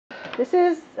This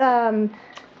is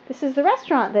the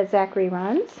restaurant that Zachary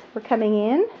runs. We're coming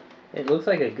in. It looks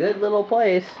like a good little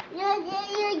place. Yeah.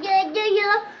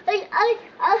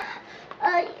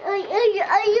 Are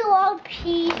you want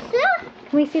pizza?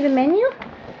 Can we see the menu?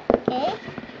 Okay.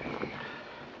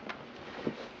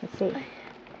 Let's see.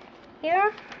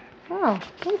 Here. Oh,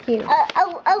 thank you.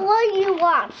 What do you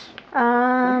want?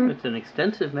 It's an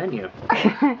extensive menu.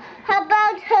 How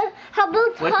about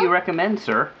What do you recommend,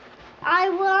 sir?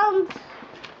 I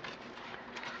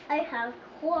have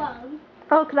corn.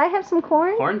 Oh, could I have some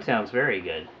corn? Corn sounds very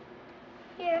good.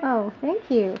 Here. Oh,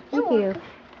 thank you. Thank you.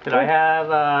 Could I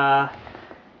have,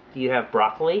 do you have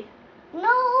broccoli?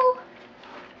 No.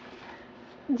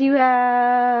 Do you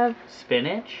have,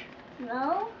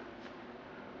 No.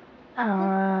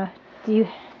 do you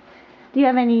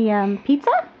have any, pizza?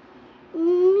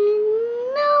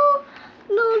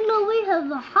 No, we have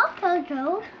a hot dog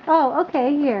though. Oh,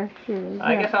 okay, here.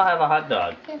 I guess I'll have a hot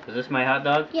dog. Yeah. Is this my hot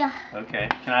dog? Yeah. Okay.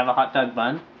 Can I have a hot dog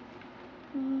bun?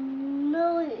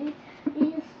 No,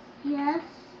 yes.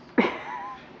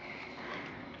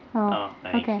 Oh,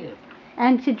 thank okay. you.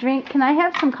 And to drink, can I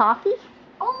have some coffee?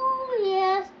 Oh,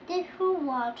 yes, different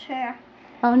water.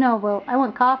 Oh, no, well, I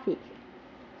want coffee.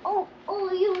 You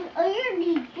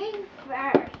need drink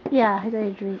first. Yeah, I got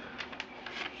a drink.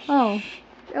 Oh,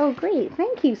 great.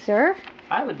 Thank you, sir.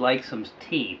 I would like some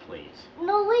tea, please.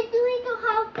 No, we don't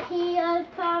have tea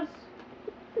first.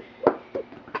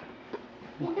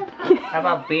 How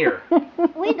about beer?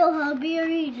 We don't have beer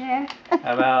either.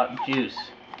 How about juice?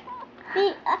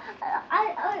 We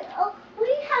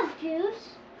have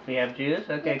juice. We have juice?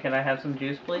 Okay, can I have some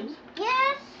juice, please?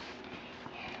 Yes.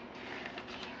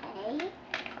 Okay.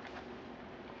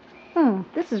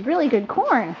 This is really good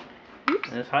corn.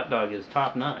 This hot dog is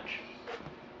top notch.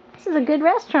 This is a good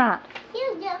restaurant.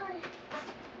 Yeah.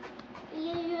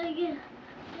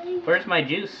 Where's my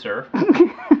juice, sir?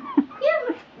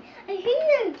 Yeah,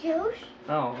 here's your juice.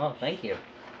 Oh, thank you.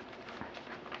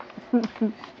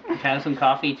 Have some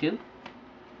coffee too?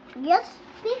 Yes,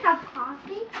 we have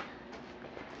coffee.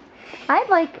 I'd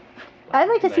like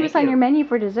to see what's on your menu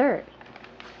for dessert.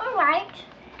 All right.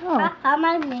 Oh.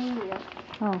 My menu.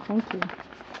 Oh, thank you.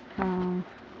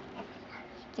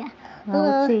 Yeah. Well,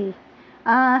 let's see.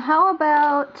 How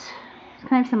about, can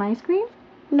I have some ice cream?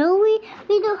 No, we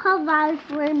don't have ice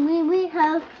cream. We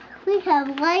have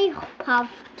lollipop.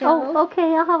 Oh,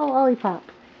 okay, I'll have a lollipop.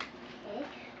 Okay.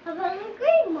 How about the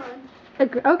green one?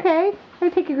 Okay, I'll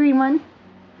take a green one.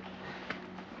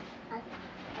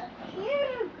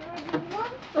 Here's a green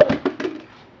one.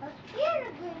 Here's a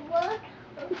green one.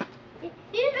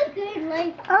 Here's a green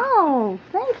lollipop. Oh,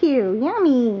 thank you.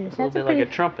 Yummy. It's a little bit like a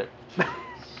trumpet.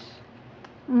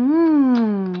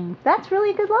 That's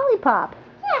really good lollipop.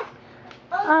 Yeah.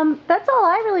 That's all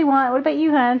I really want. What about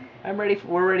you, hon?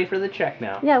 We're ready for the check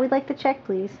now. Yeah, we'd like the check,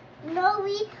 please. No,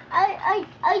 are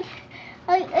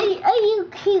you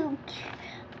cute?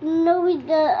 No,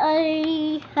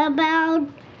 about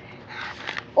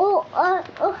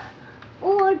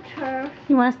order.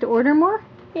 You want us to order more?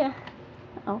 Yeah.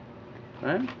 Oh.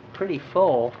 I'm pretty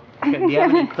full. Do you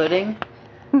have any pudding?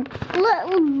 Do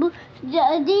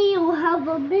you have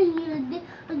a menu?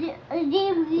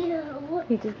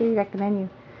 He just gave you back the menu.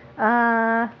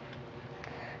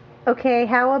 Okay,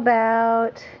 how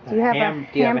about, do you have a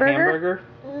hamburger? Do you have a hamburger?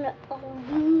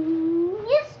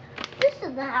 Yes, this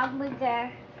is the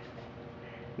hamburger.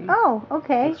 Oh,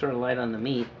 okay. Looks sort of light on the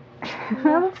meat.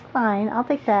 That looks fine. I'll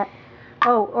take that.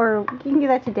 Oh, or you can give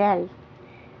that to Daddy.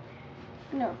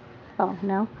 No. Oh,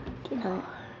 no? No.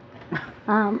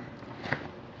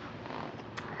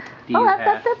 Do you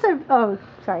have, that's a, oh,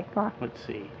 sorry, go on. let's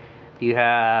see. Do you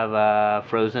have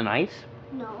frozen ice?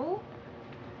 No.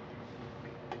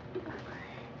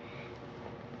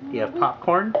 Do you have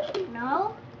popcorn?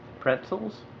 No.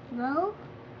 Pretzels? No.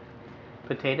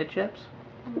 Potato chips?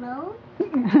 No.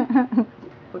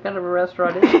 What kind of a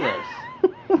restaurant is this?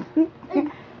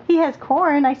 He has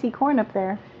corn. I see corn up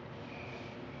there.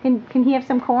 Can he have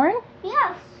some corn?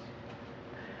 Yes.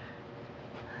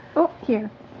 Oh,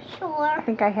 here. I Sure.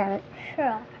 think I had it.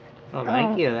 Sure. Oh,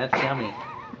 thank you. That's yummy.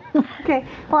 Okay.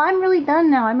 Well, I'm really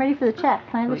done now. I'm ready for the check.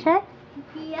 Can I have the check?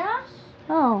 Yes.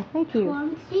 Oh, thank you.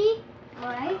 20.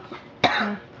 Right.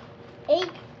 8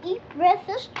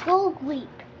 breakfast gold week.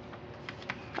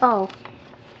 Oh,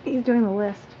 he's doing the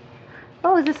list.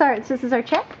 Oh, this is our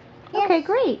check? Yes. Okay,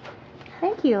 great.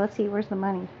 Thank you. Let's see, where's the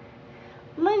money?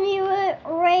 Money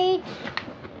rate.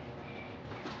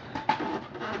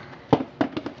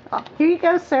 Oh, here you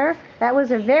go, sir. That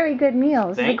was a very good meal.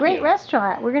 This is a Thank great you.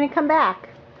 restaurant. We're going to come back.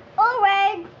 All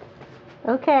right.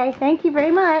 Okay, thank you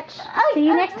very much. See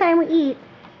you next time we eat.